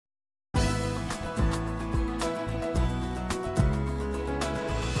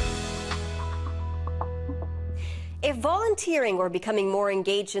If volunteering or becoming more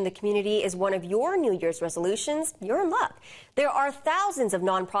engaged in the community is one of your New Year's resolutions, you're in luck. There are thousands of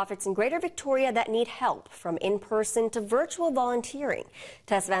nonprofits in Greater Victoria that need help, from in-person to virtual volunteering.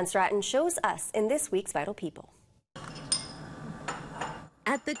 Tess Van Straten shows us in this week's Vital People.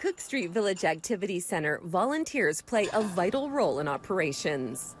 At the Cook Street Village Activity Centre, volunteers play a vital role in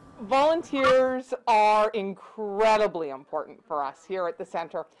operations. Volunteers are incredibly important for us here at the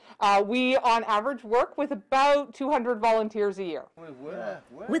centre. We, on average, work with about 200 volunteers a year.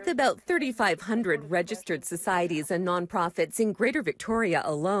 With about 3,500 registered societies and nonprofits in Greater Victoria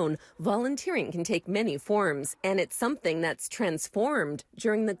alone, volunteering can take many forms, and it's something that's transformed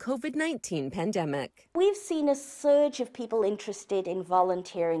during the COVID-19 pandemic. We've seen a surge of people interested in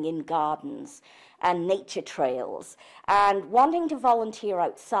volunteering in gardens and nature trails and wanting to volunteer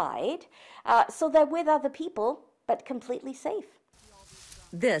outside so they're with other people but completely safe.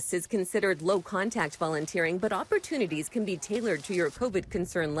 This is considered low-contact volunteering, but opportunities can be tailored to your COVID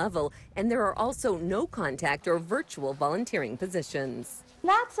concern level, and there are also no-contact or virtual volunteering positions.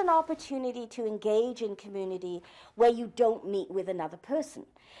 That's an opportunity to engage in community where you don't meet with another person.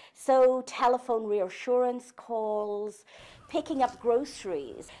 So telephone reassurance calls, picking up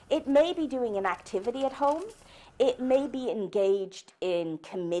groceries. It may be doing an activity at home. It may be engaged in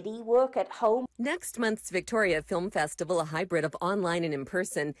committee work at home. Next month's Victoria Film Festival, a hybrid of online and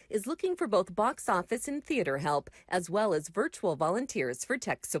in-person, is looking for both box office and theatre help, as well as virtual volunteers for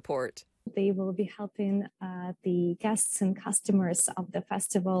tech support. They will be helping the guests and customers of the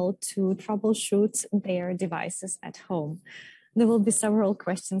festival to troubleshoot their devices at home. There will be several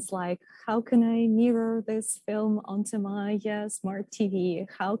questions like, how can I mirror this film onto my smart TV?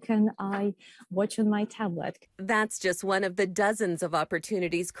 How can I watch on my tablet? That's just one of the dozens of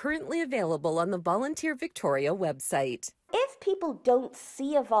opportunities currently available on the Volunteer Victoria website. If people don't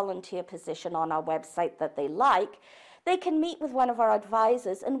see a volunteer position on our website that they like, they can meet with one of our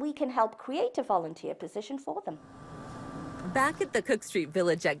advisors and we can help create a volunteer position for them. Back at the Cook Street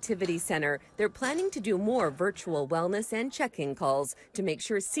Village Activity Centre, they're planning to do more virtual wellness and check-in calls to make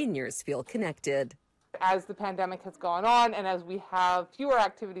sure seniors feel connected. As the pandemic has gone on and as we have fewer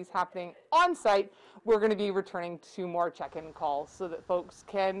activities happening on site, we're going to be returning to more check-in calls so that folks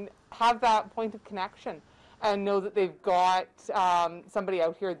can have that point of connection and know that they've got somebody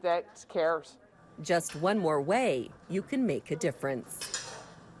out here that cares. Just one more way you can make a difference.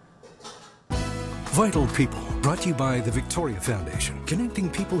 Vital People, brought to you by the Victoria Foundation, connecting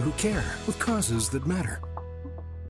people who care with causes that matter.